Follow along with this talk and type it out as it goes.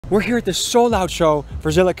We're here at the sold out show for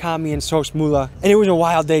Zillakami and Sos Mula, and it was a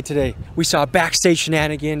wild day today. We saw backstage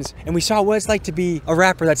shenanigans, and we saw what it's like to be a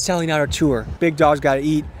rapper that's selling out a tour. Big dogs gotta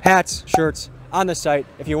eat. Hats, shirts, on the site.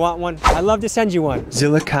 If you want one, I'd love to send you one.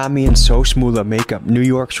 Zillakami and Sos Mula make up New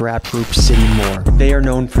York's rap group City More. They are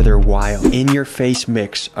known for their wild, in-your-face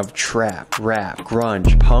mix of trap, rap,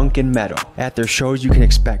 grunge, punk, and metal. At their shows, you can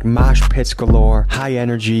expect mosh pits galore, high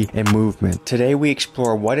energy, and movement. Today, we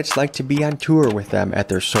explore what it's like to be on tour with them at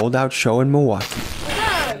their sold-out show in Milwaukee.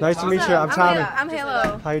 Nice to meet you. I'm Tommy. I'm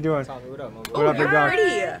Halo. How you doing? What up, big dog?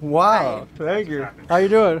 Pretty. Wow. Thank you. How you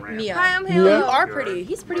doing? Mia. Hi, I'm Halo. You are pretty.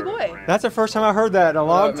 He's a pretty boy. That's the first time I heard that in a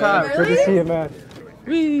long time. Really? Good to see you,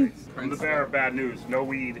 man. I'm the bearer of bad news. No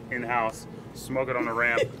weed in-house. Smoke it on the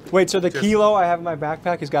ramp. Wait, so the kilo I have in my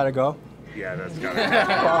backpack has got to go? Yeah, that's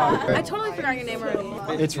gotta I totally forgot your name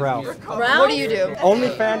already. It's Ralph. Ralph? What do you do?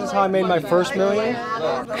 OnlyFans is how I made my first million.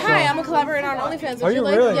 Hi, I'm a collaborator on OnlyFans. Are you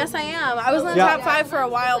really? Yes, I am. I was in the top 5 for a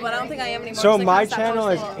while, but I don't think I am anymore. So my channel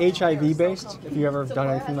is HIV based. If you ever done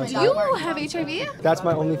anything like that. Do you have HIV? That's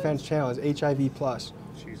my OnlyFans channel. Is HIV plus.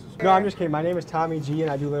 No, I'm just kidding. My name is Tommy G,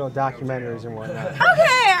 and I do little documentaries and whatnot. Okay,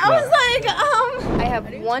 I was like, I have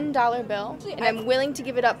 $1 bill, and I'm willing to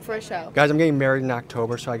give it up for a show. Guys, I'm getting married in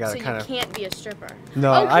October, so I gotta So kind of. you can't be a stripper.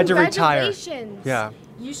 No, I had to retire. Congratulations. Yeah.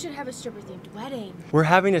 You should have a stripper-themed wedding. We're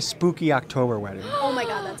having a spooky October wedding. Oh my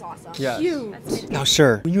God, that's awesome. Yeah. Cute. Now,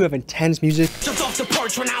 sir, you have intense music. Jumped off the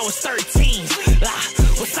porch when I was 13.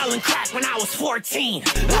 Was selling crack when I was 14.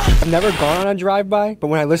 I've never gone on a drive-by, but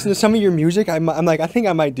when I listen to some of your music, I'm like, I think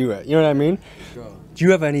I might do it. You know what I mean? Do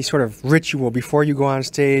you have any sort of ritual before you go on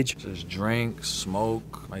stage? Just drink,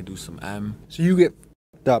 smoke, might do some M. So you get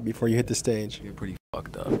f***ed up before you hit the stage. Get pretty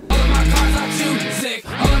fucked up.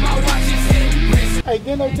 Hey,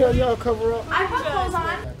 didn't I tell y'all cover up? I put clothes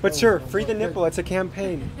on. But sir, free the nipple. It's a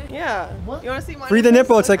campaign. Yeah. You want to see my Free the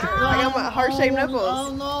nipple. It's like. I got my heart-shaped nipples.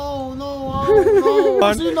 Oh, no.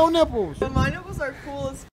 I see no nipples. But my nipples are cool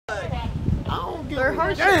as fuck. I don't get They're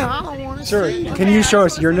heart-shaped. Damn, I don't want to Sir, see. can you show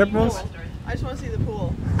us your nipples? I just want to see the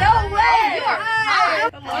pool. No way! You are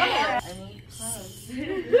hot.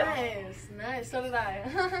 Nice. So did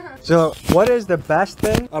I. So, what is the best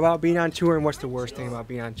thing about being on tour, and what's the worst thing about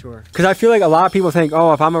being on tour? Because I feel like a lot of people think,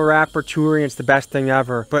 oh, if I'm a rapper touring, it's the best thing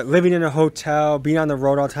ever. But living in a hotel, being on the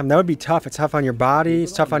road all the time, that would be tough. It's tough on your body.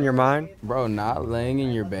 It's tough on your mind. Bro, not laying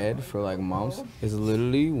in your bed for like months is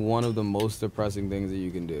literally one of the most depressing things that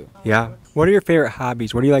you can do. Yeah. What are your favorite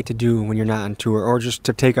hobbies? What do you like to do when you're not on tour, or just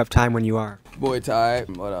to take up time when you are? Muay Thai.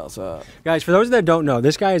 What else? Guys, for those that don't know,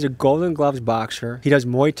 this guy is a Golden Gloves boxer. He does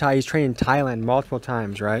Muay Thai. He's trained in Thailand multiple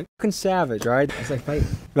times, right? Fucking savage, right? It's like fighting.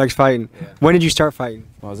 He likes fighting. Yeah. When did you start fighting?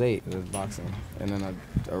 When I was 8, it was boxing. And then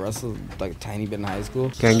I wrestled like a tiny bit in high school.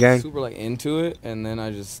 Gang gang? Super like into it, and then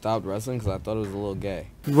I just stopped wrestling because I thought it was a little gay.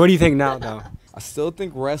 What do you think now, though? I still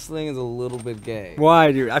think wrestling is a little bit gay.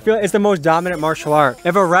 Why, dude? I feel like it's the most dominant martial art.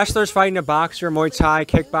 If a wrestler's fighting a boxer, Muay Thai,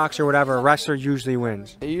 kickboxer, whatever, a wrestler usually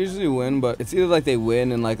wins. They usually win, but it's either like they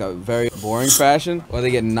win in like a very boring fashion, or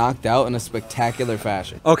they get knocked out in a spectacular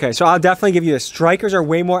fashion. Okay, so I'll definitely give you this. Strikers are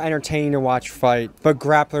way more entertaining to watch fight, but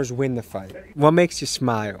grapplers win the fight. What makes you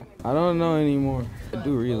smile? I don't know anymore. I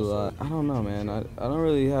do read a lot. I don't know, man. I don't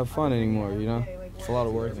really have fun anymore, you know? It's a lot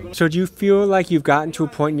of work. So do you feel like you've gotten to a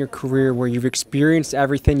point in your career where you've experienced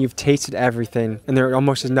everything, you've tasted everything, and there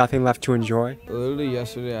almost is nothing left to enjoy? Literally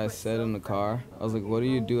yesterday I said in the car, I was like, what do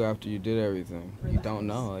you do after you did everything? You don't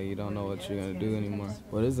know. Like, you don't know what you're going to do anymore.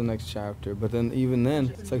 What is the next chapter? But then even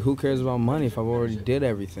then, it's like, who cares about money if I've already did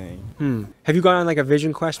everything? Have you gone on like a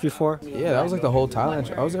vision quest before? Yeah, that was like the whole Thailand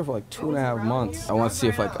trip. I was there for like 2.5 months. I want to see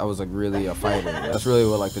if like I was like really a fighter. That's really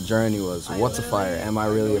what like the journey was. What's a fighter? Am I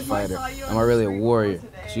really a fighter? Am I really a warrior?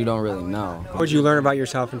 Because you don't really know. What did you learn about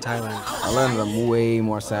yourself in Thailand? I learned that I'm way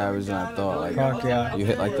more savage than I thought. Like, Fuck yeah. you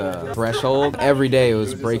hit like the threshold. Every day it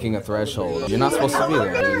was breaking a threshold. You're not supposed to be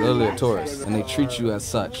there. You're literally a tourist, and they treat you as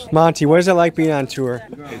such. Monty, what is it like being on tour?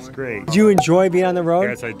 It's great. Do you enjoy being on the road?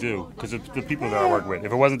 Yes, I do. Because it's the people that I work with.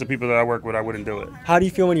 If it wasn't the people that I work with, I wouldn't do it. How do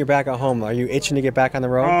you feel when you're back at home? Are you itching to get back on the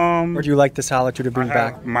road? Or do you like the solitude of being I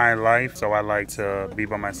back? have my life, so I like to be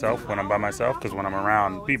by myself when I'm by myself. Because when I'm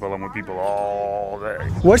around people, I'm with people all day.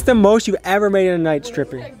 What's the most you ever made in a night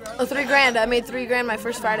stripping? Oh, $3 grand. I made $3 grand my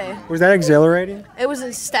first Friday. Was that exhilarating? It was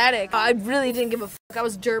ecstatic. I really didn't give a fuck. I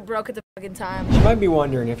was dirt broke at the fucking time. You might be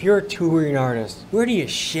wondering, if you're a touring artist, where do you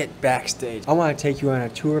shit backstage? I want to take you on a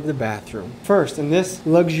tour of the bathroom. First, in this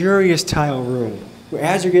luxurious tile room, where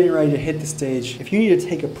as you're getting ready to hit the stage, if you need to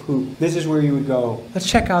take a poop, this is where you would go. Let's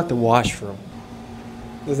check out the washroom.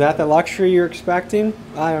 Is that the luxury you're expecting?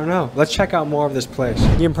 I don't know. Let's check out more of this place.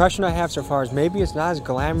 The impression I have so far is maybe it's not as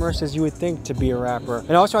glamorous as you would think to be a rapper.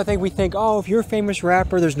 And also I think we think, oh, if you're a famous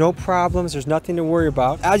rapper, there's no problems, there's nothing to worry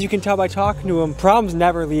about. As you can tell by talking to him, problems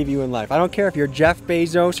never leave you in life. I don't care if you're Jeff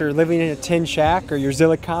Bezos or living in a tin shack or you're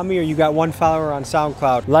Zillakami or you got 1 follower on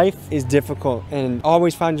SoundCloud. Life is difficult and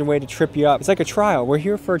always finds a way to trip you up. It's like a trial. We're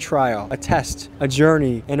here for a trial, a test, a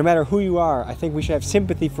journey. And no matter who you are, I think we should have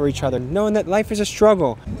sympathy for each other, knowing that life is a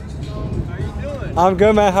struggle. I'm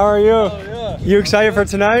good, man. How are you? Oh, yeah. You excited for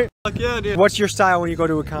tonight? Fuck yeah, dude. What's your style when you go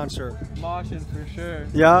to a concert? Moshing for sure.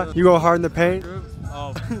 Yeah? You go hard in the paint?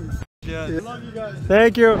 Oh, yeah. Love you guys.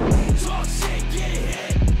 Thank you.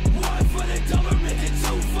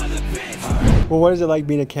 Well, what is it like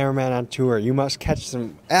being a cameraman on tour? You must catch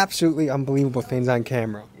some absolutely unbelievable things on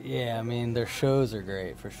camera. Yeah, I mean, their shows are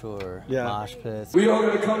great for sure. Yeah. Mosh pits. We all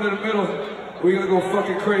gonna come to the middle. We gonna go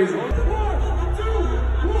fucking crazy.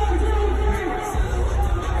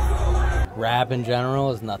 Rap in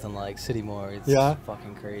general is nothing like City More. It's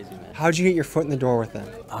fucking crazy, man. How'd you get your foot in the door with them?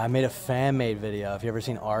 I made a fan-made video. Have you ever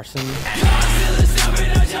seen Arson? And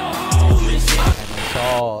you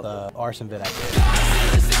saw the Arson vid I did.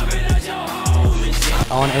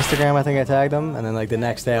 On Instagram, I think I tagged him, and then like the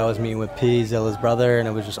next day I was meeting with P, Zilla's brother, and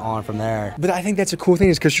it was just on from there. But I think that's a cool thing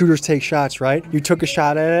is because shooters take shots, right? You took a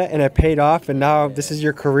shot at it and it paid off, and now this is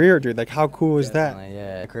your career, dude. Like, how cool is that?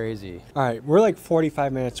 Yeah, crazy. All right, we're like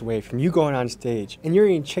 45 minutes away from you going on stage, and you're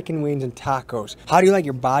eating chicken wings and tacos. How do you like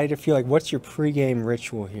your body to feel? Like, what's your pregame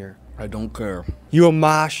ritual here? I don't care. You a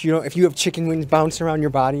mosh? You know, if you have chicken wings bouncing around your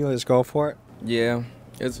body, you'll just go for it? Yeah.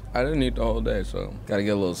 I didn't eat the whole day, so gotta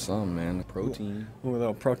get a little something, man. Protein. Ooh, a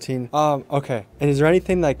little protein. Okay. And is there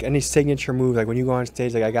anything like any signature move, like when you go on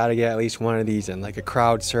stage, like I gotta get at least one of these, and like a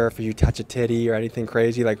crowd surf, or you touch a titty or anything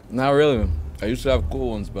crazy? Like, not really. I used to have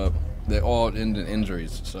cool ones, but they all end in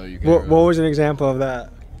injuries. So you. What was an example of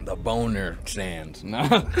that? The boner stand. No.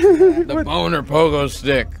 The boner pogo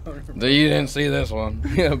stick. You didn't see this one.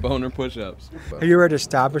 Yeah, boner push-ups. Have you ever had to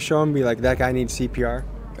stop a show and be like, that guy needs CPR?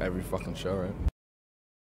 Every fucking show, right?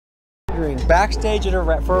 Backstage for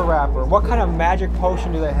a rapper, what kind of magic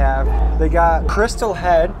potion do they have? They got Crystal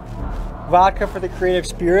Head, vodka for the creative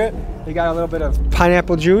spirit. They got a little bit of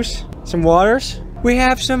pineapple juice, some waters. We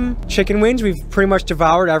have some chicken wings. We've pretty much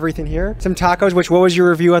devoured everything here. Some tacos, what was your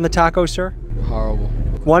review on the tacos, sir? Horrible.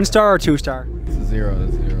 1 star or 2 star? It's a 0.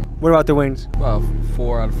 It's 0. What about the wings? Well,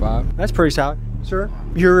 4 out of 5. That's pretty solid. Sir,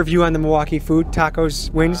 your review on the Milwaukee food, tacos,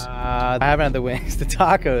 wings? I haven't had the wings. The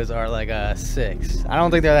tacos are like a 6. I don't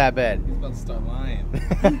think they're that bad. He's about to start lying.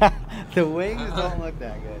 The wings don't look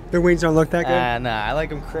that good. The wings don't look that good? Nah, I like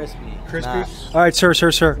them crispy. Crispy? Nah. All right, sir.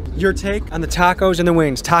 Your take on the tacos and the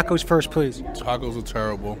wings. Tacos first, please. Tacos are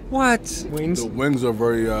terrible. What? Wings? The wings are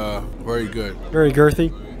very good. Very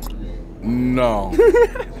girthy? No.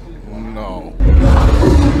 No.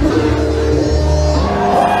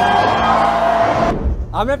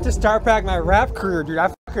 I'm gonna have to start back my rap career, dude.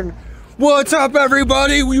 What's up,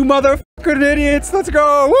 everybody? You motherfucking idiots. Let's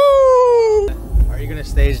go. Woo! Are you gonna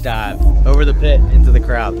stage dive over the pit into the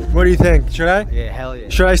crowd? What do you think? Should I? Yeah, hell yeah.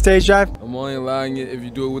 Should I stage dive? I'm only allowing it if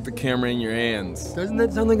you do it with the camera in your hands. Doesn't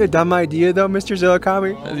that sound like a dumb idea, though, Mr.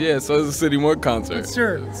 Zillakami? Yeah, so it's a City More concert. Yes,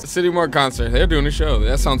 sir. It's a City More concert. They're doing a show.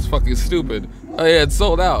 That sounds fucking stupid. Oh yeah, it's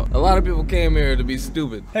sold out. A lot of people came here to be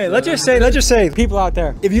stupid. Hey, let's just say, people out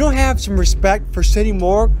there, if you don't have some respect for City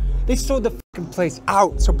Morgue, they sold the fucking place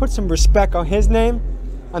out. So put some respect on his name,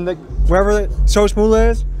 on the wherever Sos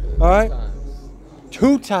Mula is. All right.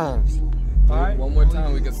 2 times. All right. One more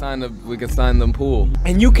time, we can sign them pool.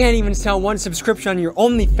 And you can't even sell 1 subscription on your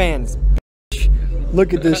OnlyFans.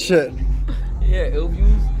 Look at this shit. Yeah, ill views.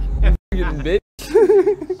 Bitch.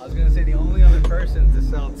 I was gonna say the only other person to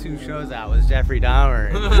sell 2 shows out was Jeffrey Dahmer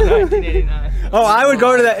in 1989. Oh, I would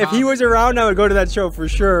go to that. If he was around, I would go to that show for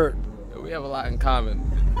sure. We have a lot in common,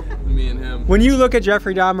 me and him. When you look at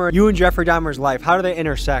Jeffrey Dahmer, you and Jeffrey Dahmer's life, how do they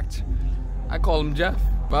intersect? I call him Jeff.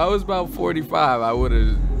 If I was about 45, I would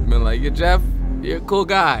have been like, yeah, Jeff, you're a cool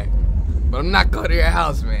guy, but I'm not going to your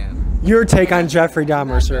house, man. Your take on Jeffrey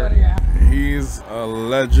Dahmer, sir? He's a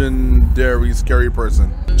legendary, scary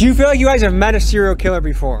person. Do you feel like you guys have met a serial killer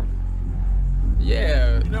before?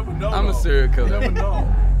 Yeah, you never know, I'm a serial killer. You never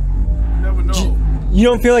know. You never know. You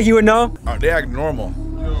don't feel like you would know? They act normal.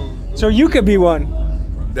 So you could be one.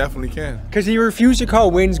 Definitely can. Because he refused to call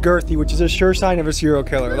wings girthy, which is a sure sign of a serial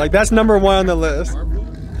killer. Like, that's #1 on the list.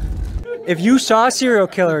 If you saw a serial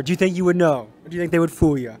killer, do you think you would know? Or do you think they would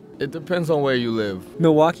fool you? It depends on where you live.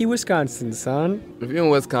 Milwaukee, Wisconsin, son. If you're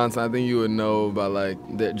in Wisconsin, I think you would know about like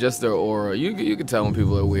just their aura. You could tell when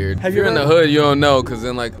people are weird. If you're in the hood, you don't know, because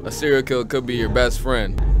then like a serial killer could be your best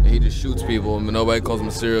friend. And he just shoots people, and nobody calls him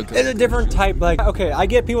a serial killer. It's a different type. Like, okay, I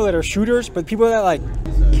get people that are shooters, but people that like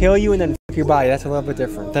kill you and then f your body, that's a little bit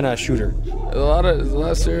different than a shooter. There's a lot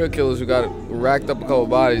of serial killers who got racked up a couple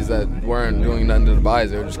bodies that weren't doing nothing to the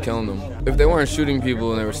bodies. They were just killing them. If they weren't shooting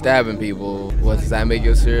people and they were stabbing people, what does that make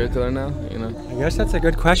you a serial killer now? You know? I guess that's a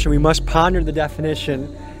good question. We must ponder the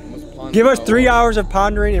definition. Give us 3 hours of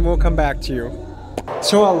pondering and we'll come back to you.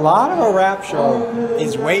 So a lot of a rap show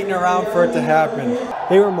is waiting around for it to happen.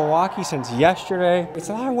 They were in Milwaukee since yesterday. It's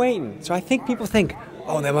a lot of waiting. So I think people think,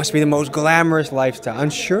 oh, that must be the most glamorous lifestyle.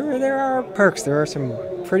 I'm sure there are perks. There are some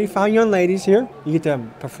pretty fine young ladies here. You get to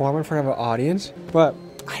perform in front of an audience. But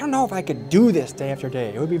I don't know if I could do this day after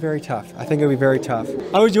day. It would be very tough. I think it would be very tough.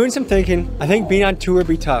 I was doing some thinking. I think being on tour would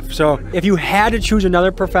be tough. So if you had to choose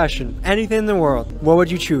another profession, anything in the world, what would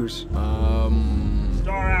you choose?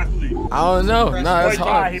 I don't know. No, that's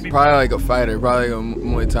hard. Probably like a fighter, probably like a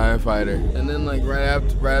Muay Thai fighter. And then like right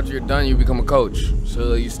after you're done, you become a coach.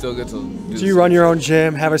 So you still get to do So you run your own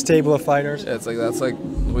gym, have a stable of fighters? Yeah, it's like that's like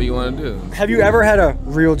what you want to do. Have you ever had a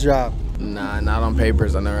real job? Nah, not on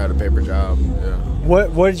papers. I never had a paper job. Yeah.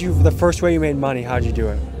 What did you, the first way you made money, how'd you do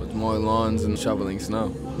it? With mowing lawns and shoveling snow.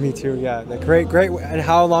 Me too, yeah. Great. And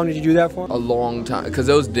how long did you do that for? A long time. Because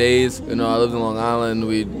those days, you know, I lived in Long Island,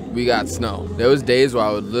 we got snow. There was days where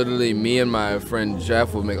I would literally, me and my friend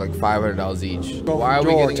Jeff would make like $500 each. Why are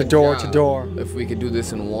we getting door to door if we could do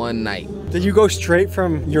this in one night? Did you go straight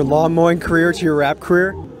from your lawn mowing career to your rap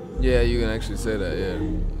career? Yeah, you can actually say that, yeah.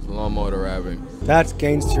 It's lawn mower to rapping. That's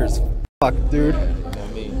gangster as fuck, dude.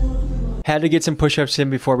 Had to get some push-ups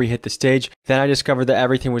in before we hit the stage. Then I discovered that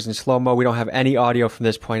everything was in slow-mo. We don't have any audio from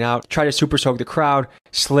this point out. Tried to super soak the crowd.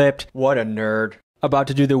 Slipped. What a nerd. About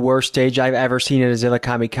to do the worst stage I've ever seen at a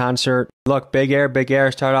Zillakami concert. Look, big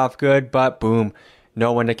air, started off good, but boom.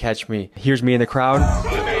 No one to catch me. Here's me in the crowd.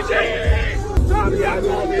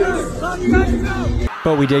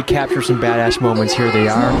 But we did capture some badass moments. Here they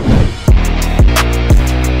are.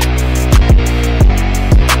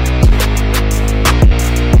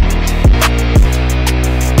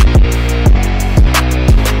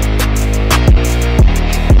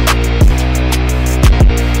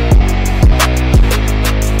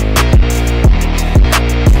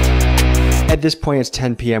 At this point, it's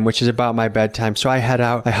 10 p.m., which is about my bedtime, so I head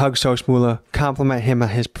out, I hug Sos Mula, compliment him on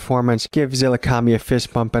his performance, give Zillakami a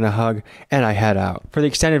fist bump and a hug, and I head out. For the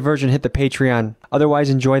extended version, hit the Patreon.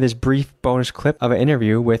 Otherwise, enjoy this brief bonus clip of an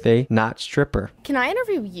interview with a not stripper. Can I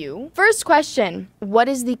interview you? First question, what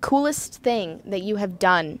is the coolest thing that you have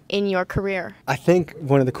done in your career? I think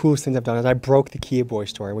one of the coolest things I've done is I broke the Kia Boy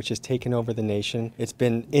story, which has taken over the nation. It's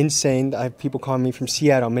been insane. I have people calling me from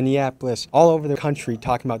Seattle, Minneapolis, all over the country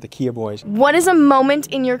talking about the Kia Boys. What is a moment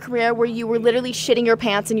in your career where you were literally shitting your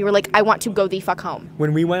pants and you were like, I want to go the fuck home?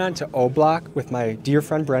 When we went on to O-Block with my dear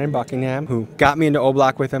friend Brennan Buckingham, who got me into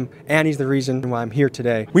O-Block with him, and he's the reason why I'm here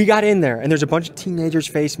today. We got in there, and there's a bunch of teenagers,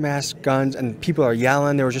 face masks, guns, and people are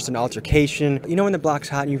yelling. There was just an altercation. You know when the block's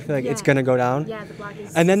hot and you feel like it's gonna go down? Yeah, the block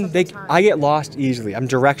is. And then I get lost easily. I'm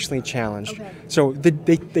directionally challenged. Okay. So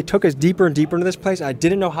they took us deeper and deeper into this place. I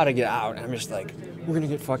didn't know how to get out. I'm just like, we're gonna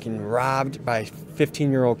get fucking robbed by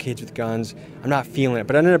 15-year-old kids with guns. I'm not feeling it,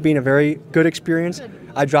 but it ended up being a very good experience.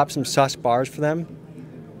 Good. I dropped some sus bars for them,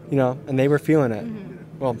 you know, and they were feeling it.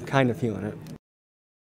 Well, kind of feeling it.